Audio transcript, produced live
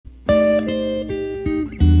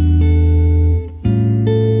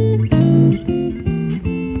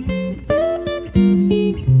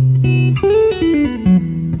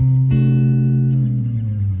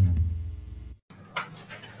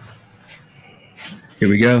Here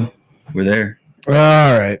we go. We're there.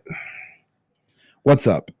 All right. What's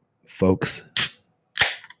up, folks?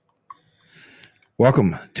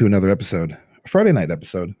 Welcome to another episode, a Friday night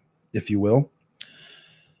episode, if you will.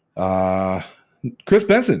 Chris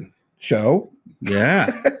Benson show.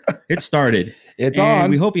 Yeah. It started. It's and on.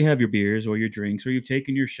 we hope you have your beers or your drinks or you've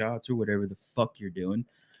taken your shots or whatever the fuck you're doing.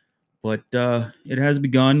 But it has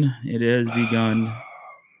begun. It has begun.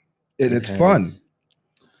 It's fun.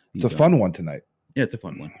 It's a fun one tonight. Yeah, it's a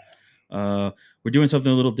fun one. We're doing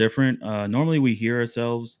something a little different. Normally we hear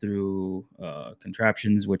ourselves through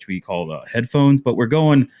contraptions, which we call headphones, but we're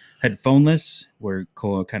going headphoneless. We're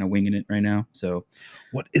kind of winging it right now. So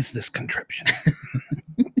what is this contraption?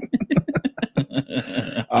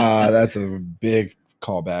 That's a big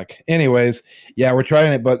callback. Anyways, yeah, we're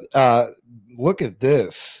trying it, but look at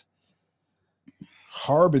this.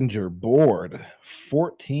 Harbinger board,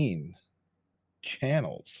 14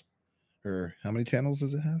 channels. Or how many channels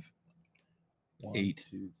does it have? 1, 8.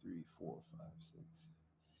 2, 3, 4, 5, 6.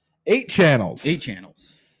 8 channels. 8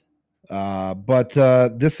 channels. But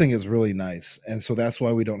this thing is really nice. And so that's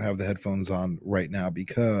why we don't have the headphones on right now,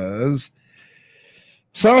 because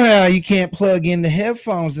somehow you can't plug in the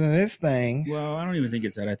headphones into this thing. Well, I don't even think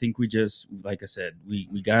it's that. I think we just, like I said,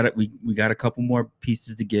 we got it. We got a couple more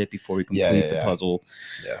pieces to get before we complete the puzzle.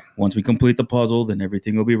 Yeah. Once we complete the puzzle, then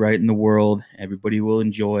everything will be right in the world. Everybody will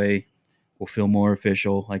enjoy. We'll feel more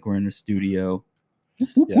official, like we're in a studio.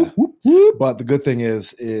 Yeah. But the good thing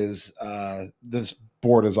is this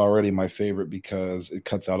board is already my favorite because it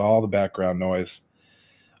cuts out all the background noise,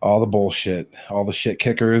 all the bullshit, all the shit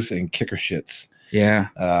kickers and kicker shits. Yeah.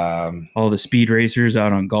 All the speed racers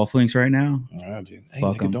out on golf links right now. All right, dude. Hey,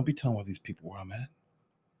 Fuck nigga, don't be telling all these people where I'm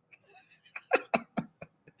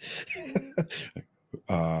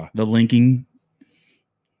at. The linking.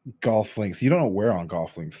 Golf links. You don't know where on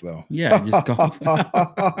golf links, though. Yeah, just golf.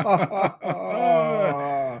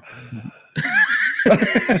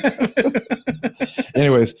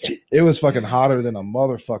 Anyways, it was fucking hotter than a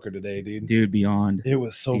motherfucker today, dude. Dude, beyond. It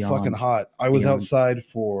was so Beyond. fucking hot. I was Beyond. outside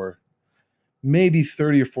for maybe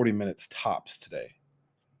 30 or 40 minutes tops today.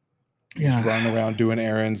 Yeah. Just running around doing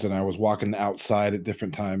errands, and I was walking outside at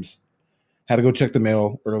different times. Had to go check the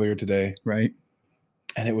mail earlier today. Right.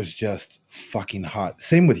 And it was just fucking hot.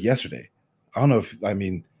 Same with yesterday. I don't know if,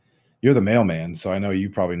 you're the mailman, so I know you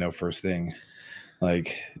probably know first thing.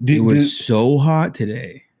 Like, it was so hot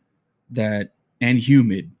today and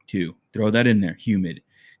humid too. Throw that in there, humid.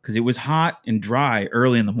 Because it was hot and dry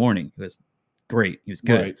early in the morning. It was great. It was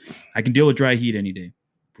good. Right. I can deal with dry heat any day.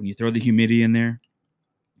 When you throw the humidity in there,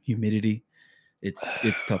 it's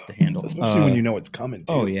tough to handle. Especially when you know it's coming, dude.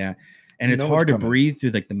 Oh, yeah. And it's hard to breathe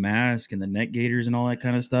through like the mask and the neck gaiters and all that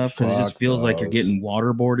kind of stuff because it just feels like you're getting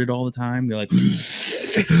waterboarded all the time. You're like,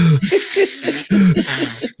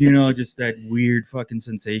 just that weird fucking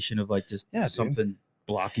sensation of like just something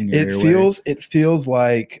blocking your airway. It feels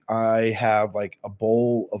like I have like a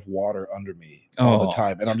bowl of water under me all the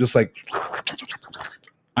time, and I'm just like,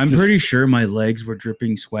 I'm pretty sure my legs were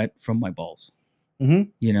dripping sweat from my balls.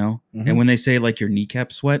 Mm-hmm. And when they say like your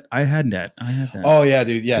kneecap sweat, I had that. Oh yeah,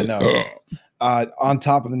 dude. Yeah, no. On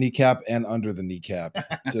top of the kneecap and under the kneecap,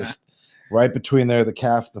 just right between there, the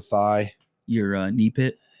calf, the thigh, your knee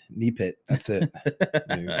pit. That's it.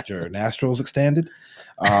 Your nostrils extended.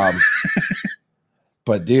 But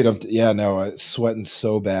dude, I'm sweating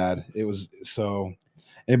so bad. It was so.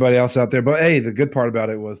 Anybody else out there? But hey, the good part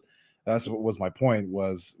about it was that's what was my point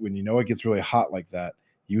was when you know it gets really hot like that.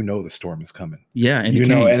 You know the storm is coming. Yeah, and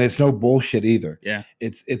and it's no bullshit either. Yeah,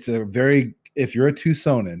 it's a very, if you're a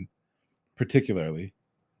Tucsonan, particularly,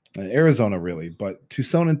 Arizona really, but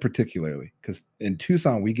Tucsonan particularly, because in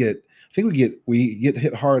Tucson we get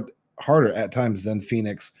hit harder at times than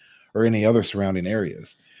Phoenix or any other surrounding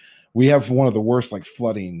areas. We have one of the worst like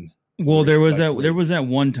flooding. Well, there was that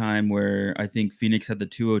one time where I think Phoenix had the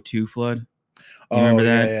 202 flood. You remember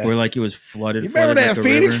that? Yeah. Where like it was flooded. You remember that like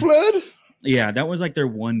Phoenix flood? Yeah, that was like their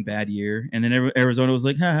one bad year. And then Arizona was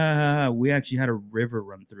like, ha, ha, ha, ha, we actually had a river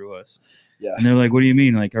run through us. Yeah. And they're like, what do you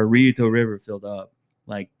mean? Like our Rito River filled up.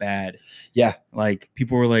 Like bad. Yeah. Like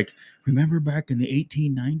people were like, remember back in the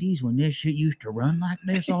 1890s when this shit used to run like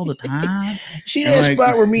this all the time? See that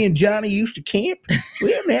spot where me and Johnny used to camp?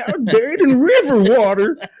 Well, now we're buried in river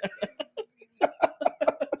water.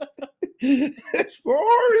 As far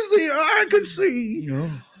as the eye could see.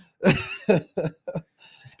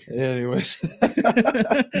 Anyways,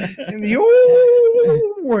 in the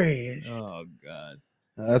old West. Oh God,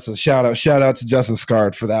 that's a shout out to Justin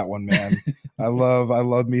Scard for that one, man. I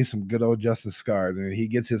love me some good old Justin Scard, and he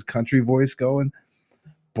gets his country voice going.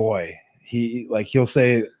 Boy, he'll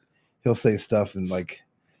say he'll say stuff and like,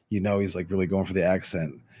 he's like really going for the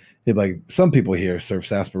accent. He'd be like, some people here serve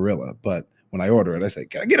sarsaparilla, but when I order it, I say,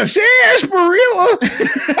 can I get a sarsaparilla?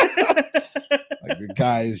 Like the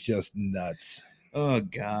guy is just nuts. Oh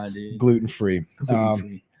God, dude. Gluten free.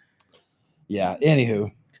 Yeah.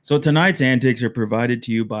 Anywho. So tonight's antics are provided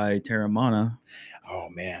to you by Terramana. Oh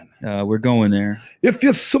man, we're going there. If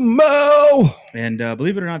you smell. And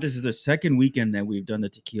believe it or not, this is the second weekend that we've done the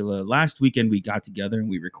tequila. Last weekend we got together and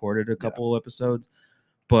we recorded a couple episodes,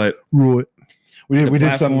 but we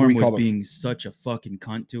did something we was being such a fucking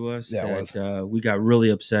cunt to us that we got really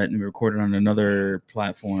upset and we recorded on another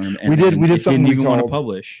platform. And we did something didn't even want to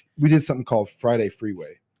publish. We did something called Friday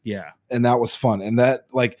Freeway. Yeah, and that was fun. And that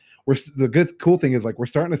like cool thing is like we're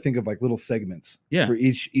starting to think of like little segments. For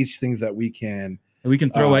each things that we can. We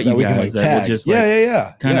can throw at you guys that will just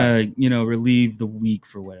kind of relieve the week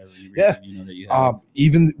for whatever reason, that you have.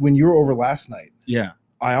 Even when you were over last night,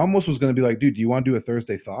 I almost was going to be like, dude, do you want to do a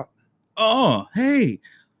Thursday thought? Oh, hey,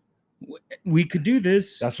 we could do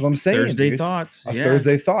this. That's what I'm saying. Thursday thoughts,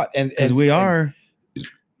 Thursday thought, and because we are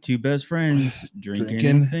two best friends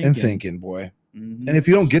drinking and thinking, boy. Mm-hmm. And if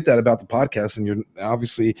you don't get that about the podcast, and you're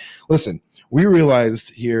obviously listen, we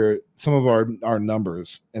realized here some of our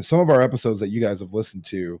numbers and some of our episodes that you guys have listened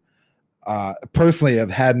to personally have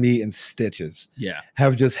had me in stitches.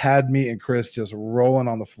 Have just had me and Chris just rolling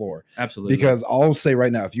on the floor. Absolutely. Because I'll say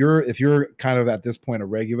right now, if you're kind of at this point a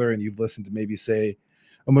regular and you've listened to maybe say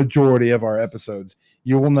a majority of our episodes,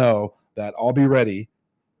 you will know that I'll Be Ready,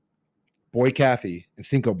 Boy Kathy, and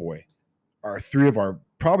Cinco Boy are three of our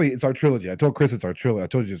it's our trilogy. I told Chris it's our trilogy. I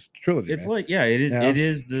told you it's trilogy. It's like it is. Yeah. It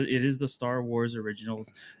is the Star Wars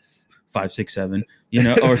originals 5, 6, 7.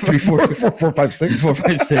 Or 3, 4, 4, 5, 6, 4,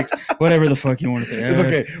 5, 6. Whatever the fuck you want to say. It's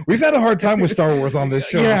okay. We've had a hard time with Star Wars on this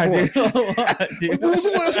show. Yeah, dude, a lot, dude. What was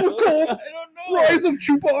the last one called? I don't know. Rise of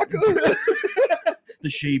Chewbacca. The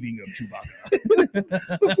shaving of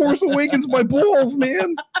Chewbacca. The Force Awakens my balls,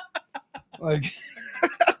 man. Like.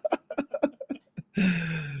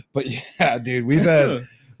 But yeah, dude, we've had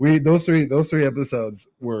those three episodes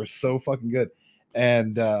were so fucking good,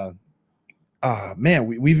 and man,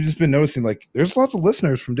 we've just been noticing like there's lots of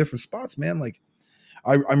listeners from different spots, man. Like,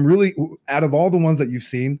 I'm really out of all the ones that you've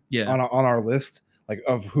seen on our list, like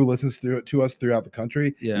of who listens to us throughout the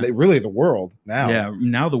country, really the world now. Yeah,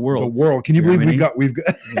 now the world. Can you Germany. believe we've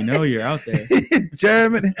got? We know you're out there,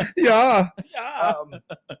 Germany. Yeah.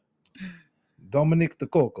 Dominic De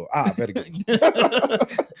Coco. Very good.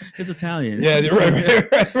 It's Italian. Yeah,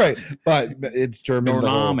 right. But it's German.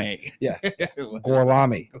 Gorlami. Yeah.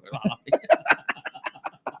 Gorlami.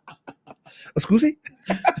 Excuse me?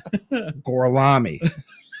 Gorlami.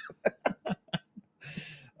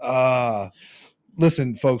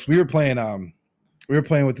 Listen, folks, we were playing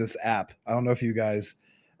with this app. I don't know if you guys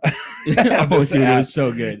dude, it was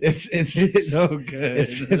so good. It's so good.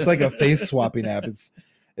 It's like a face swapping app.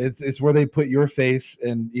 It's where they put your face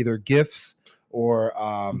in either GIFs or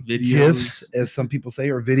GIFs, as some people say,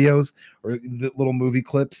 or videos or the little movie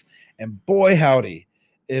clips. And boy, howdy,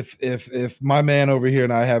 if my man over here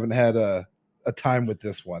and I haven't had a time with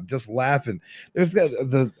this one, just laughing. There's I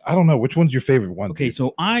don't know, which one's your favorite one? Okay,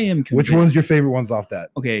 so I am convinced. Which one's your favorite ones off that?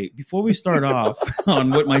 Okay, before we start off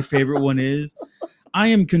on what my favorite one is, I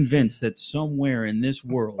am convinced that somewhere in this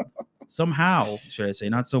world, somehow, should I say,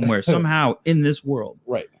 not somewhere, somehow in this world,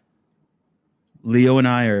 right, Leo and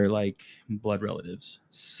I are like blood relatives.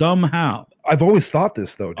 Somehow. I've always thought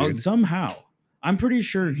this though, dude. Somehow. I'm pretty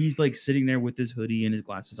sure he's like sitting there with his hoodie and his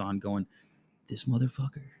glasses on going, this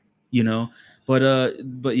motherfucker,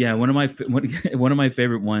 but yeah, one of my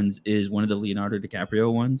favorite ones is one of the Leonardo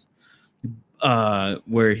DiCaprio ones,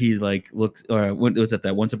 where he like looks, or what was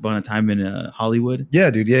that Once Upon a Time in Hollywood? Yeah,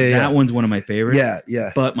 dude. Yeah. That one's one of my favorites.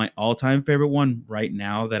 Yeah. But my all-time favorite one right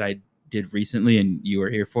now that I did recently, and you were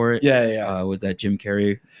here for it. Yeah. Was that Jim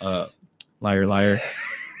Carrey, Liar Liar?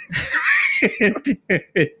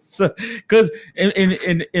 Because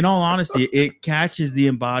in all honesty, it catches the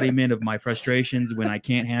embodiment of my frustrations when I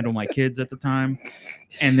can't handle my kids at the time,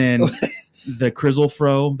 and then the Crizzle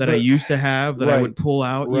fro that I used to have that I would pull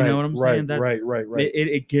out. You know what I'm saying? Right.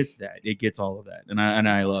 It gets that. It gets all of that, and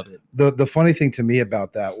I love it. The funny thing to me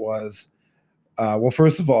about that was, well,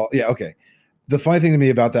 first of all, yeah, okay. The funny thing to me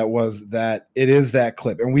about that was that it is that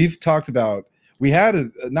clip, and we've talked about. We had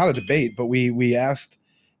not a debate, but we asked.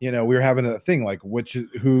 We were having a thing like,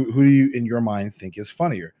 who do you in your mind think is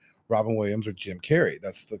funnier, Robin Williams or Jim Carrey?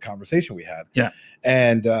 That's the conversation we had. Yeah,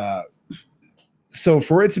 and so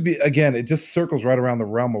for it to be, again, it just circles right around the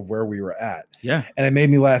realm of where we were at. Yeah, and it made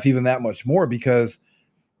me laugh even that much more because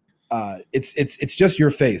it's just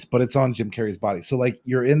your face, but it's on Jim Carrey's body. So like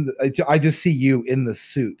you're in the, I just see you in the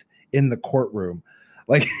suit in the courtroom.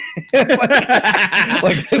 Like,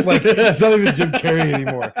 like it's not even Jim Carrey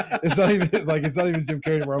anymore. It's not even Jim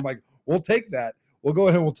Carrey anymore. I'm like, we'll take that. We'll go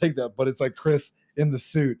ahead and we'll take that. But it's like Chris in the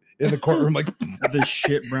suit in the courtroom, like the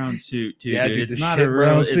shit brown suit too. Yeah, dude. dude, It's not a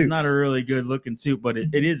really good looking suit, but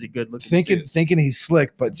it is a good looking suit. Thinking he's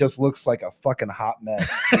slick, but just looks like a fucking hot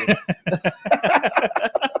mess.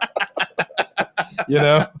 You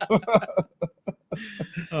know?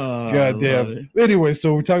 God damn. Anyway,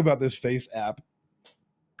 so we're talking about this face app.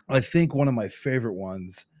 I think one of my favorite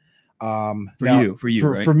ones. For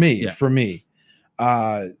me.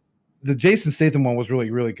 The Jason Statham one was really,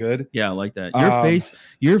 really good. Yeah, I like that. Your face,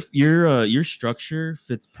 your structure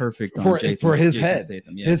fits perfect for his Jason head.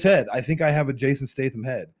 Statham, yeah. His head. I think I have a Jason Statham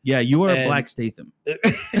head. Yeah, you are a Black Statham.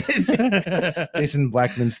 Jason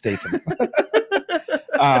Blackman Statham.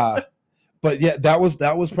 But yeah, that was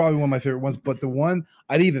probably one of my favorite ones. But the one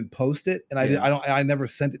I didn't even post it, and I never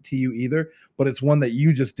sent it to you either. But it's one that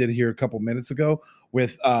you just did here a couple minutes ago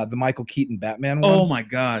with the Michael Keaton Batman one. Oh my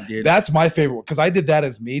god, dude, that's my favorite one because I did that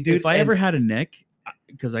as me, dude. If I ever had a neck,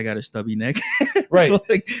 because I got a stubby neck, right?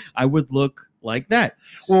 Like, I would look like that,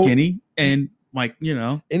 skinny and like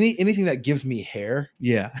anything that gives me hair,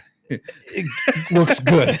 yeah, it looks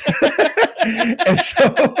good. and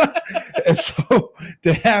so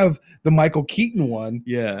to have the Michael Keaton one,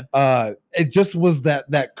 yeah, it just was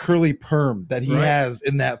that curly perm that he has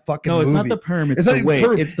in that fucking movie. No, it's not the perm, it's the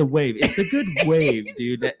wave. It's the wave. It's the good wave,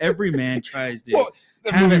 dude, that every man tries to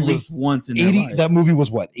have at least once in their life. That movie was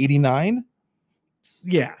what, 89?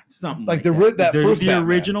 Yeah, something like the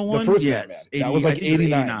original one. The first yes, 80, that was like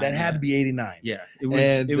 89. That had to be 89. Yeah, it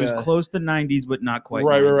was close to 90s, but not quite.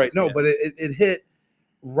 Right, 90s, right. No, but it hit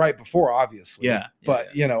right before, obviously. Yeah. But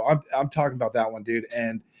I'm talking about that one, dude,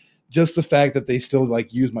 and just the fact that they still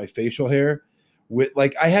like use my facial hair with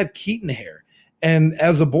like I had Keaton hair, and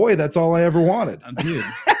as a boy, that's all I ever wanted. Dude.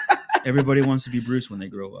 Everybody wants to be Bruce when they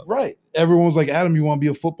grow up. Right. Everyone was like, Adam, you want to be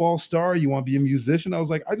a football star? You want to be a musician? I was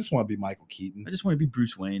like, I just want to be Michael Keaton. I just want to be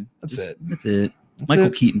Bruce Wayne. That's it. Michael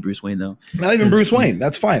Keaton, Bruce Wayne, though. Not even Bruce Wayne.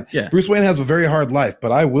 That's fine. Yeah. Bruce Wayne has a very hard life,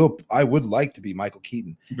 but I would like to be Michael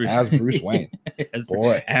Keaton as Bruce Wayne.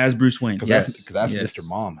 As Bruce Wayne. Because that's Mr.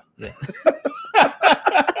 Mom. Yeah.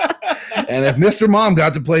 And if Mr. Mom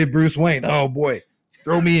got to play Bruce Wayne, oh boy,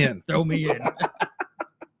 throw me in. Throw me in.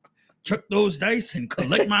 Chuck those dice and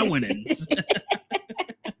collect my winnings.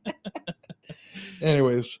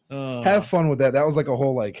 Anyways, have fun with that. That was like a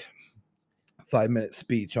whole 5-minute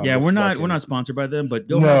speech. On we're not sponsored by them, but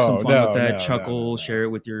go have some fun with that. Chuckle, share it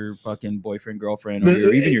with your fucking boyfriend, girlfriend,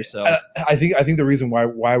 or even yourself. I think the reason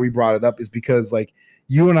why we brought it up is because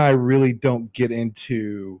you and I really don't get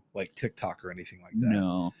into TikTok or anything like that.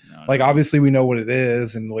 No. Obviously we know what it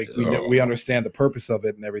is, and we understand the purpose of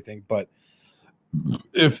it and everything, but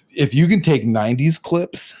if you can take 90s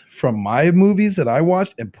clips from my movies that I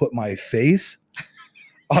watched and put my face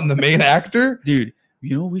on the main actor, dude,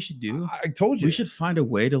 you know what we should do? I told you we should find a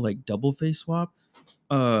way to double face swap.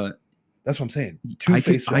 That's what I'm saying.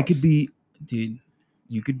 Face swaps. I could be, dude.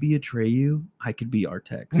 You could be Atreyu. I could be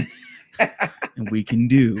Artex. And we can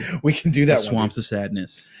do that. Swamps of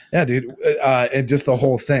Sadness. Yeah, dude. And just the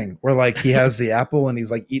whole thing where he has the apple and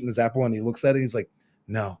he's eating his apple and he looks at it. And he's like,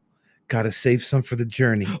 no. Got to save some for the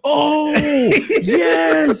journey. Oh,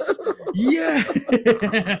 yes. Yeah.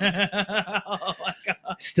 Oh, my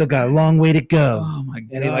God. Still got a long way to go. Oh, my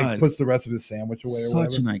God. And he puts the rest of his sandwich away.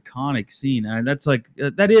 Such an iconic scene. And that's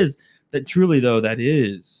that is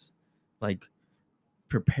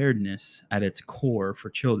preparedness at its core for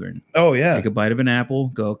children. Oh, yeah. Take a bite of an apple,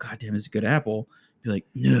 go, God damn, it's a good apple. Be like,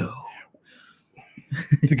 no.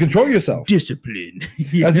 To control yourself. Discipline.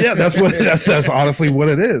 That's honestly what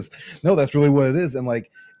it is. No, that's really what it is. And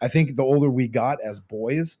I think the older we got as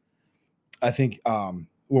boys, I think when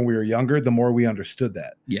we were younger, the more we understood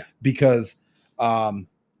that. Yeah. Because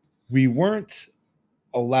we weren't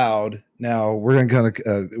allowed. Now we're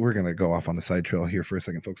gonna go off on the side trail here for a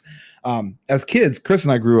second, folks. As kids, Chris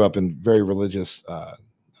and I grew up in very religious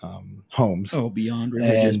homes. Oh, beyond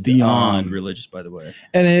religious, religious, by the way.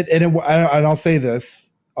 And I'll say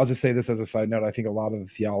this. I'll just say this as a side note. I think a lot of the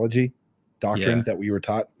theology doctrine that we were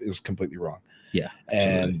taught is completely wrong. Yeah.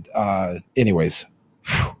 And anyways,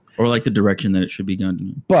 or the direction that it should be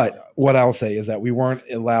gone. But what I'll say is that we weren't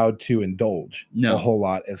allowed to indulge a whole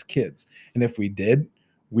lot as kids, and if we did,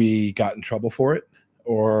 we got in trouble for it,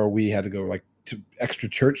 or we had to go to extra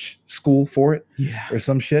church school for it, or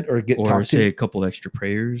some shit, or say a couple extra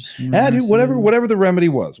prayers. Yeah, dude, whatever the remedy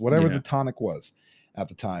was, whatever the tonic was at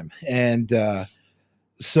the time. And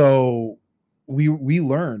So we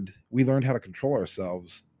learned how to control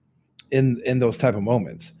ourselves in those type of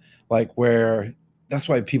moments, like where that's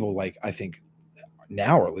why people like I think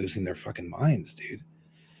now are losing their fucking minds, dude.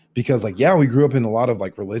 Because like yeah, we grew up in a lot of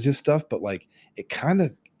like religious stuff, but like it kind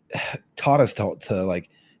of taught us to like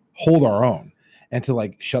hold our own and to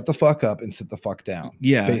like shut the fuck up and sit the fuck down.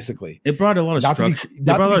 Yeah, basically, it brought a lot of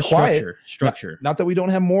structure. Structure. Not that we don't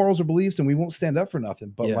have morals or beliefs and we won't stand up for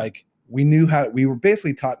nothing, but Yeah. like we were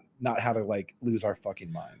basically taught not how to like lose our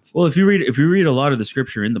fucking minds. Well, if you read a lot of the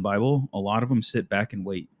scripture in the Bible, a lot of them sit back and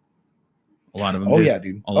wait. A lot of them. Oh do. yeah,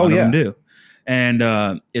 dude. A lot of them do.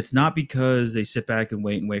 And it's not because they sit back and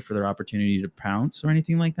wait for their opportunity to pounce or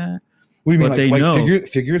anything like that. What do you mean, But like, they know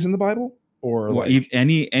figures in the Bible, or well, like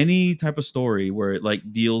any type of story where it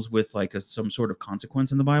like deals with like some sort of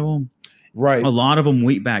consequence in the Bible. right? A lot of them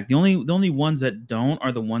wait back. The only ones that don't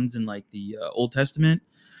are the ones in like the Old Testament,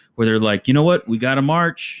 where they're like, you know what, we got to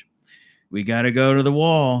march, we got to go to the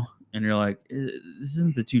wall. And you're like, this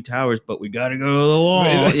isn't the two towers, but we got to go to the wall.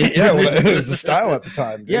 Yeah, well, it was the style at the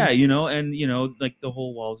time. Dude. Yeah, and like the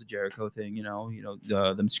whole walls of Jericho thing.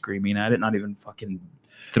 Them screaming at it, not even fucking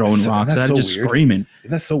throwing rocks at it, just weird. screaming.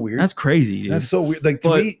 Isn't that so weird? That's crazy, dude. That's so weird. Like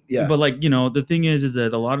to me, yeah. But like the thing is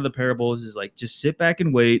that a lot of the parables is like just sit back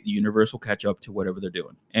and wait. The universe will catch up to whatever they're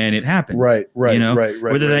doing, and it happens. Right.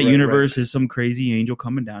 Whether that universe is some crazy angel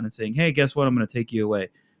coming down and saying, "Hey, guess what? I'm going to take you away."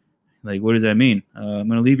 Like, what does that mean? I'm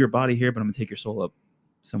going to leave your body here, but I'm going to take your soul up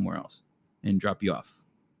somewhere else and drop you off.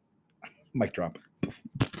 Mic drop.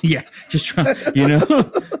 Yeah, just try.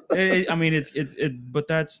 I mean, but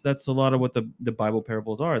that's a lot of what the Bible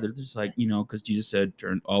parables are. They're just like, because Jesus said,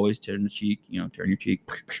 always turn the cheek, turn your cheek.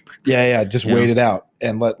 Yeah. Just wait it out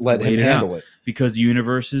and let him handle it. Because the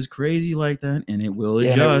universe is crazy like that, and it will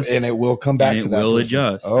adjust, and it will come back to that. It will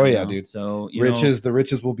adjust. Oh yeah, dude. So the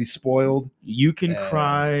riches will be spoiled. You can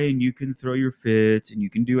cry and you can throw your fits and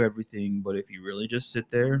you can do everything, but if you really just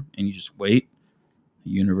sit there and you just wait,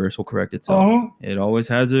 the universe will correct itself. It always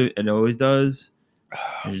has it. It always does.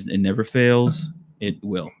 It never fails. It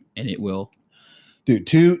will, and it will. Dude,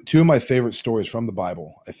 two of my favorite stories from the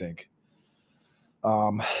Bible, I think.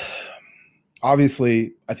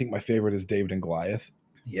 Obviously, I think my favorite is David and Goliath.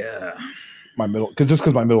 Yeah.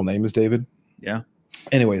 Because my middle name is David. Yeah.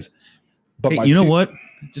 Anyways, but hey, know what?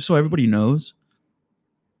 Just so everybody knows,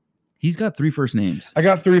 he's got 3 first names. I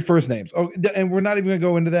got 3 first names. Oh, and we're not even gonna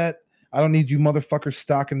go into that. I don't need you motherfuckers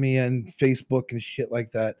stalking me on Facebook and shit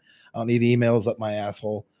like that. I don't need emails up my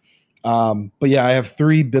asshole. But yeah, I have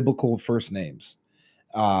 3 biblical first names.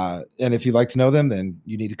 And if you'd like to know them, then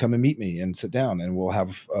you need to come and meet me and sit down and we'll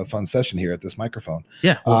have a fun session here at this microphone.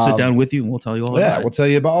 Yeah, we'll sit down with you and we'll tell you all about it. We'll tell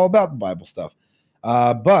you all about the Bible stuff.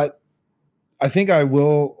 But I think I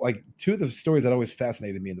will, like, 2 of the stories that always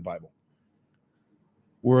fascinated me in the Bible.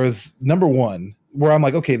 Whereas number 1, where I'm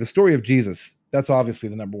like, okay, the story of Jesus, that's obviously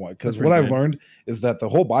the number 1. Because what I've learned is that the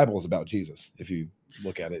whole Bible is about Jesus, if you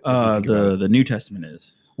look at it. The New Testament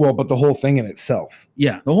is. Well, but the whole thing in itself.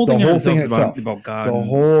 Yeah, the whole thing in itself about God. The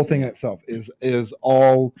whole thing in itself is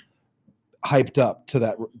all hyped up to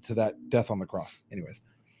that death on the cross. Anyways.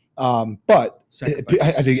 But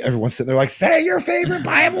I think everyone's sitting there like, say your favorite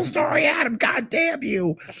Bible story, Adam. God damn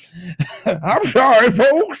you. I'm sorry,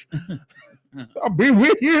 folks. I'll be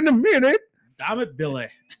with you in a minute. Damn it, Billy.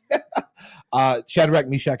 Shadrach,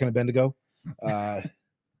 Meshach, and Abednego.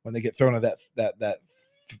 When they get thrown in that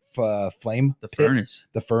flame,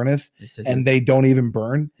 the furnace, and they don't even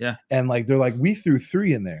burn. Yeah. And like they're like, we threw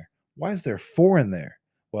 3 in there. Why is there 4 in there?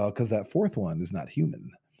 Well, because that 4th one is not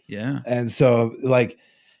human. Yeah. And so like,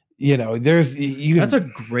 that's a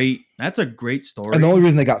great story. And the only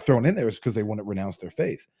reason they got thrown in there is because they wouldn't renounce their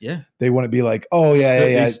faith. Yeah. They wouldn't be like, oh yeah,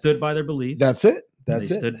 They stood by their beliefs. That's it. They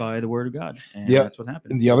stood by the word of God. And that's what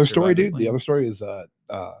happened. And the other story, dude, the other story is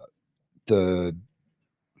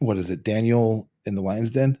what is it? Daniel in the lion's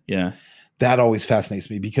den. Yeah. That always fascinates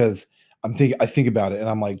me because I think about it and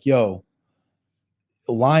I'm like, yo,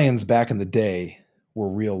 lions back in the day were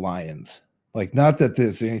real lions. Like, not that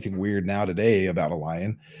there's anything weird now today about a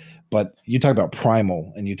lion, but you talk about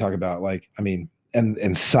primal and you talk about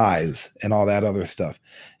and size and all that other stuff,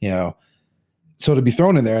 So to be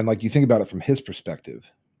thrown in there and like you think about it from his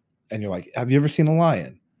perspective and you're like, have you ever seen a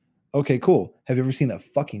lion? Okay, cool. Have you ever seen a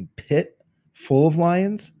fucking pit full of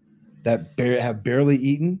lions that have barely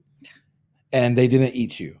eaten and they didn't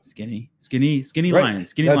eat you? Skinny right. Lions.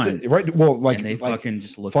 Skinny That's lions. It, right. Well, like and they like, fucking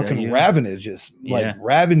just look fucking ravagers, like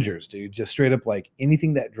ravengers, dude. Just straight up like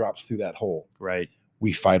anything that drops through that hole. Right.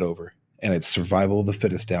 We fight over. And it's survival of the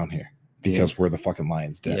fittest down here because we're the fucking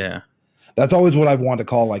lions dead. Yeah. That's always what I've wanted to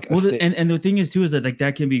call like. Well, and the thing is too is that like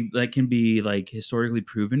that can be like historically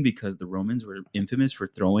proven because the Romans were infamous for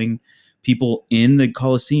throwing people in the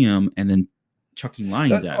Colosseum and then chucking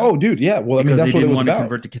lions at. Oh, dude, yeah. Well, I mean, that's what it was about.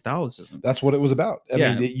 Convert to Catholicism. That's what it was about. I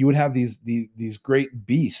mean, you would have these great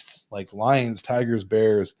beasts like lions, tigers,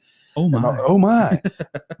 bears. Oh my! Oh my!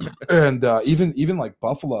 And even like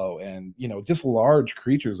buffalo, and just large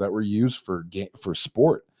creatures that were used for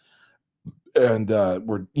sport, and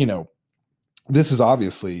were this is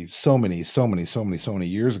obviously so many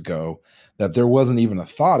years ago that there wasn't even a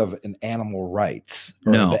thought of an animal rights.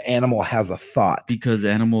 No, the animal has a thought because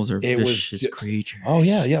animals are vicious creatures. Oh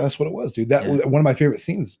yeah, that's what it was, dude. That was one of my favorite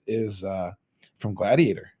scenes is from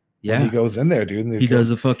Gladiator. Yeah, he goes in there, dude. And he does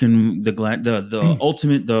the fucking the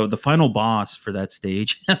ultimate the final boss for that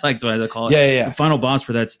stage. Like what I call it. Yeah. The final boss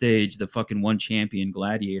for that stage, the fucking one champion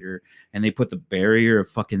Gladiator, and they put the barrier of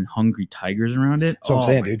fucking hungry tigers around it. That's what I'm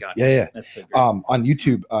saying, dude. God, yeah. That's so great. On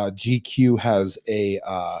YouTube, GQ has a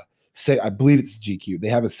I believe it's GQ. They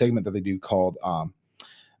have a segment that they do called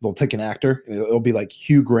they'll take an actor and it'll be like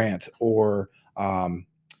Hugh Grant or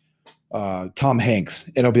Tom Hanks,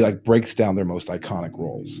 and it'll be like breaks down their most iconic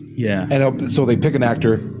roles. Yeah. And so they pick an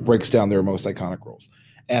actor, breaks down their most iconic roles.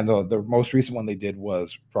 And the most recent one they did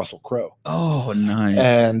was Russell Crowe. Oh, nice.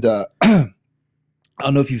 And I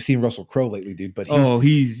don't know if you've seen Russell Crowe lately, dude, but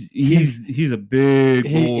he's a big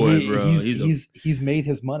boy, bro. He's made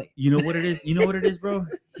his money. You know what it is? You know what it is, bro?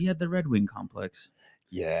 He had the Red Wing complex.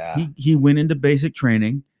 Yeah. He went into basic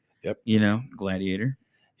training. Yep. Gladiator.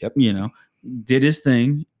 Yep. Did his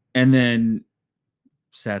thing. And then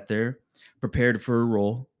sat there, prepared for a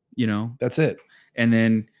role, That's it. And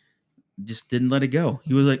then just didn't let it go.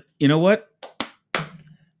 He was like, you know what?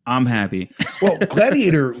 I'm happy. Well,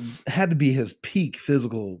 Gladiator had to be his peak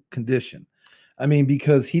physical condition. I mean,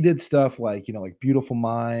 because he did stuff like, like Beautiful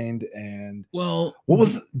Mind and to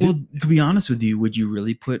be honest with you, would you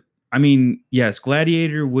really yes,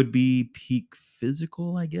 Gladiator would be peak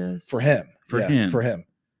physical, I guess. For him.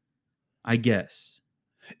 I guess.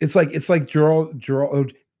 It's like Gerald.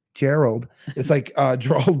 It's like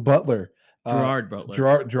Gerald Butler. Gerard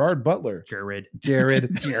Butler. Gerard Butler. Jared. Jerry.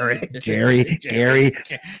 Gary. Jerry.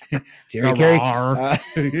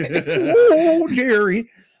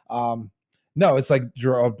 No, it's like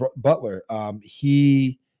Gerard Butler.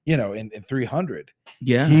 He, in 300.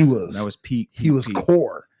 Yeah. That was peak. He was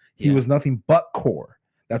core. He was nothing but core.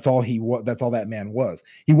 That's all he was. That's all that man was.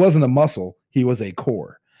 He wasn't a muscle. He was a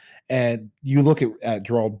core. And you look at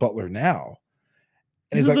Gerald Butler now,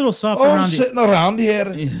 and he's a like, little soft sitting around here,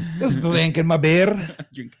 just drinking my beer,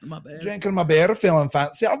 feeling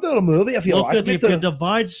fancy. I'll do a movie if you like. If you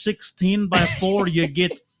divide 16 by 4, you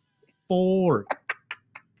get 4.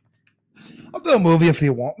 I'll do a movie if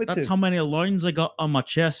you want me to. That's how many lines I got on my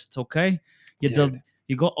chest. Okay, you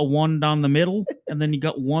got a 1 down the middle, and then you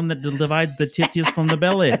got 1 that divides the titties from the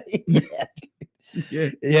belly.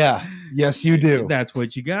 Yeah. Yes, you do. That's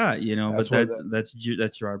what you got, that's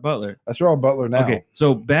Gerard Butler. That's Gerard Butler now. Okay,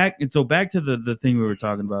 so back to the thing we were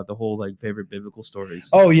talking about, the whole like favorite biblical stories.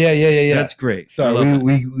 Oh yeah. That's great. Sorry,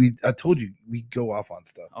 I told you we go off on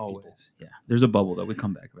stuff. Always. People. Yeah. There's a bubble though. We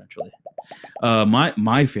come back eventually.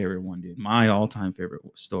 My favorite one, dude. My all-time favorite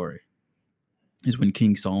story is when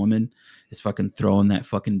King Solomon is fucking throwing that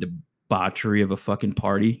fucking debauchery of a fucking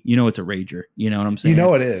party. It's a rager. You know what I'm saying?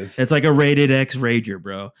 It is. It's like a rated X rager,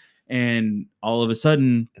 bro. And all of a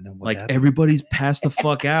sudden, like happened? Everybody's passed the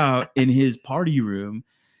fuck out in his party room,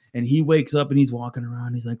 and he wakes up and he's walking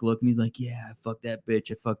around. He's like looking. He's like, "Yeah, I fucked that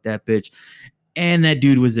bitch." And that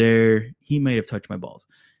dude was there. He may have touched my balls.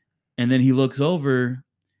 And then he looks over,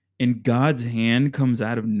 and God's hand comes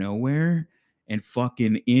out of nowhere and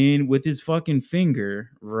fucking in with his fucking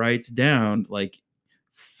finger writes down like,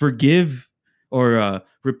 forgive or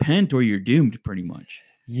repent or you're doomed, pretty much.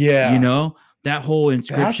 Yeah. That whole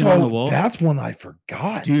inscription on the wall. That's one I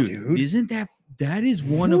forgot, dude. Isn't that is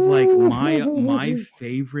one of like my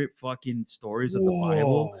favorite fucking stories of the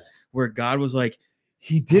Bible, where God was like,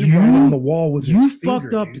 he did write on the wall with his finger. You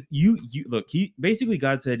fucked up. You look,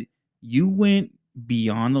 God said, you went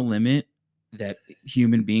beyond the limit that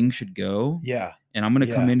human beings should go. Yeah. And I'm going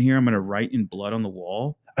to come in here. I'm going to write in blood on the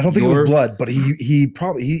wall. I don't think it was blood, but he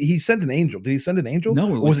probably sent an angel. Did he send an angel? No,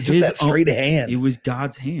 or was it just that straight hand? It was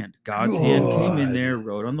God's hand. God's hand came in there,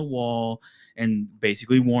 wrote on the wall, and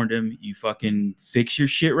basically warned him, "You fucking fix your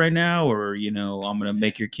shit right now, or I'm gonna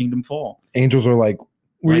make your kingdom fall." Angels are like,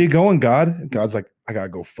 "Where are you going, God?" And God's like, "I gotta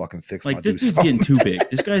go fucking fix my this dude's getting too big.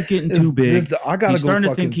 This guy's getting too big. I gotta go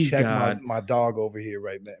fucking check my dog over here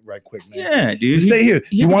right quick, man. Yeah, dude. Just stay here.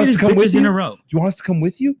 You want us to come with you? in a row. You want us to come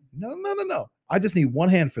with you? No. I just need one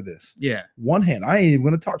hand for this. Yeah, One hand. I ain't even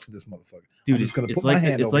gonna talk to this motherfucker. dude. I'm just gonna It's put like my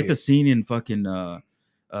hand it's over like here. the scene in fucking the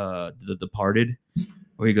Departed,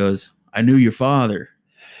 where he goes, "I knew your father,"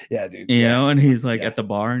 Yeah, dude. you know, and he's like Yeah. at the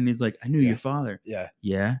bar, and he's like, "I knew Yeah. your father." Yeah.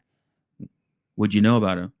 Yeah. What'd you know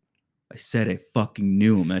about him? I said I fucking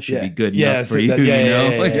knew him. That should Yeah. be good Yeah, enough for so you, that- you yeah,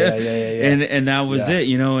 know? yeah. And that was Yeah. it,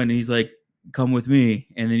 you know. And he's like, "Come with me."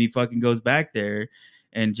 And then he fucking goes back there,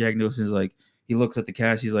 and Jack Nicholson's like, he looks at the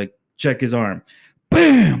cast. He's like, "Check his arm."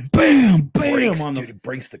 Bam, bam, bam breaks, on the dude, it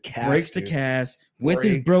breaks the cast. breaks the dude. cast with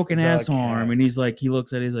his Breaks broken the ass arm, cast. and he's like, he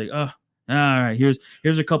looks at it, he's like, "Oh, all right, here's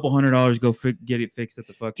a couple $100. Go get it fixed at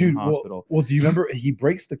the fucking Dude, hospital." well, do you remember he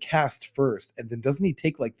breaks the cast first, and then doesn't he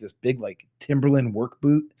take like this big like Timberland work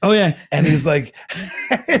boot? Oh yeah, And he's like,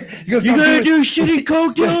 "You "You gonna do shitty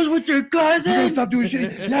cocktails with your cousin? You gotta stop doing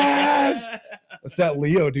shitty." Yes! That's that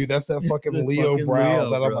Leo, dude. That's that fucking The Leo fucking brow. Leo,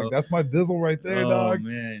 that I'm bro. like, that's my bizzle right there, Oh dog.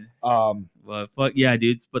 man, Well, fuck yeah,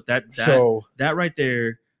 dudes. But that so right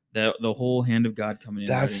there, the whole hand of God coming in.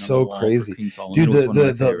 That's writing on so the wall for crazy. King Solomon, dude, it was one of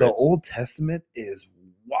my the favorites. Old Testament is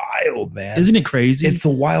wild, man. Isn't it crazy? It's a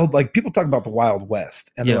wild, like people talk about the Wild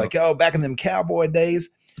West, and they're Yeah. like, "Oh, back in them cowboy days."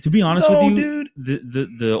 To be honest No, with you, dude.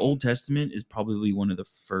 the Old Testament is probably one of the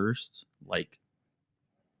first like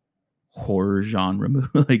horror genre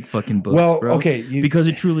like fucking books. Well, bro. okay, Because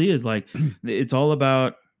it truly is like it's all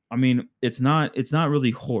about. I mean, it's not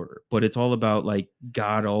really horror, but it's all about like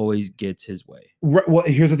God always gets his way. Right, well,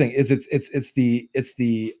 here's the thing: it's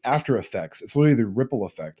the after effects. It's literally the ripple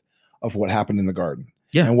effect of what happened in the garden.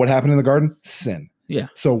 Yeah. And what happened in the garden? Sin. Yeah.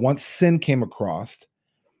 So once sin came across,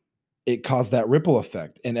 it caused that ripple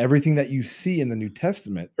effect, and everything that you see in the New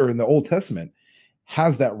Testament or in the Old Testament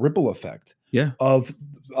has that ripple effect. Yeah. Of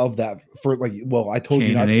that for like, well, I told Cain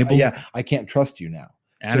you not. and Abel. Yeah, I can't trust you now.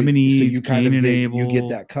 Adam and Eve, So you kind Cain of and get, Abel, you get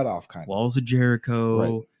that cutoff kind of. Walls of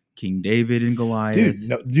Jericho, Right. King David and Goliath.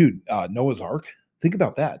 Dude, Noah's Ark. Think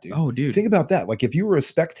about that, dude. Oh, dude. Think about that. Like if you were a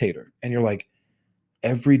spectator and you're like,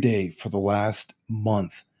 every day for the last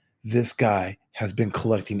month, this guy has been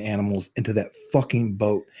collecting animals into that fucking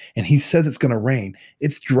boat, and he says it's going to rain.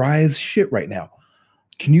 It's dry as shit right now.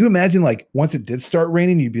 Can you imagine, like, once it did start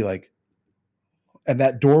raining, you'd be like, and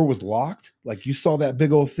that door was locked? Like, you saw that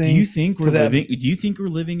big old thing? Do you think we're to that- living? Do you think we're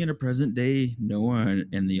living in a present day Noah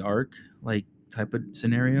and the Ark like type of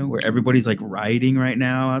scenario where everybody's like riding right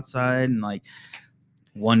now outside, and like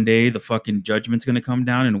one day the fucking judgment's gonna come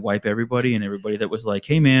down and wipe everybody, and everybody that was like,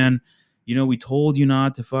 "Hey man, you know, we told you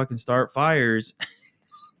not to fucking start fires,"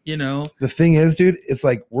 you know? The thing is, dude, it's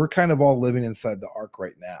like we're kind of all living inside the ark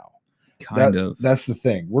right now. Kind of. That's the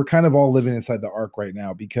thing. We're kind of all living inside the ark right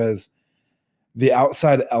now because the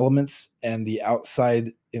outside elements and the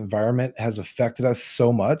outside environment has affected us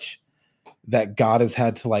so much that God has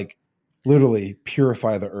had to like literally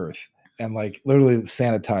purify the earth and like literally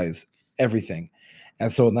sanitize everything.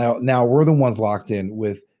 And so now we're the ones locked in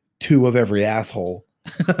with two of every asshole.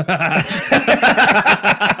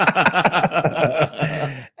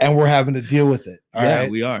 And we're having to deal with it. All right?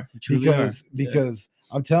 We are. We truly are. Because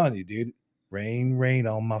I'm telling you, dude, rain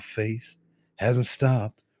on my face hasn't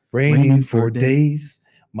stopped raining for days.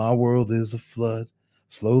 My world is a flood.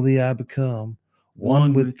 Slowly I become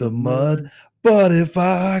one with the mud. But if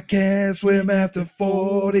I can't swim after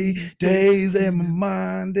 40 days and my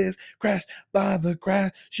mind is crashed by the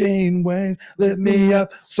crashing waves, lift me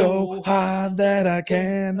up so high that I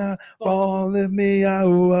cannot fall. Lift me up,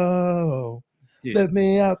 oh, Dude, lift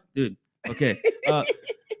me up. dude. Okay.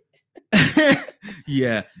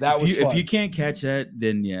 Yeah. That was If fun. you can't catch that,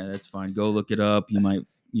 then yeah, that's fine. Go look it up. You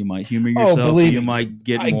might humor yourself. believe you me, might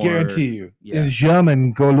get I more. guarantee you. Yeah. In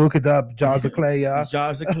German, go look it up. Jazz of Clay, yeah.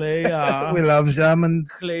 Jazz of Clay, yeah. We love German.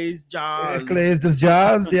 Clay's jazz. Clay's this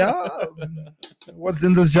jazz, yeah. What's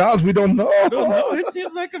in this jazz? We don't know. I don't know. It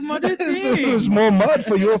seems like a muddy thing. There's more mud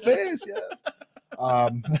for your face, yes.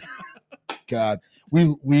 God,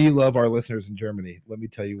 we love our listeners in Germany. Let me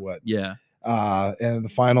tell you what. Yeah. And in the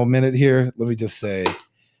final minute here, let me just say,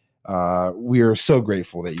 we are so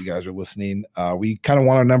grateful that you guys are listening. We kind of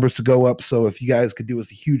want our numbers to go up. So if you guys could do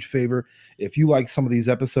us a huge favor, if you like some of these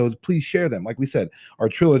episodes, please share them. Like we said, our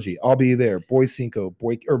trilogy, I'll Be There, Boy Cinco,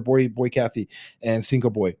 Boy Kathy, and Cinco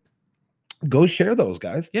Boy. Go share those,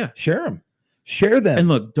 guys. Yeah. Share them. Share them. And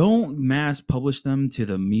look, don't mass publish them to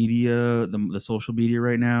the media, the social media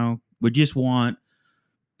right now. We just want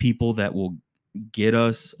people that will get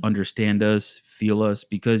us, understand us, feel us,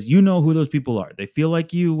 because you know who those people are. They feel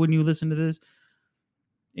like you when you listen to this,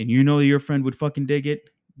 and you know your friend would fucking dig it.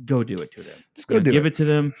 Go do it to them. Just go do give it. it to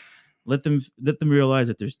them. Let them realize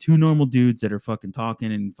that there's two normal dudes that are fucking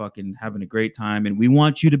talking and fucking having a great time, and we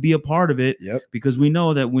want you to be a part of it. Yep. Because we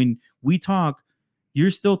know that when we talk, you're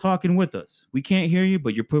still talking with us. We can't hear you,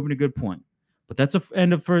 but you're proving a good point. But that's the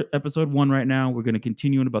end of episode 1 right now. We're going to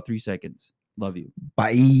continue in about 3 seconds. Love you.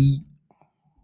 Bye.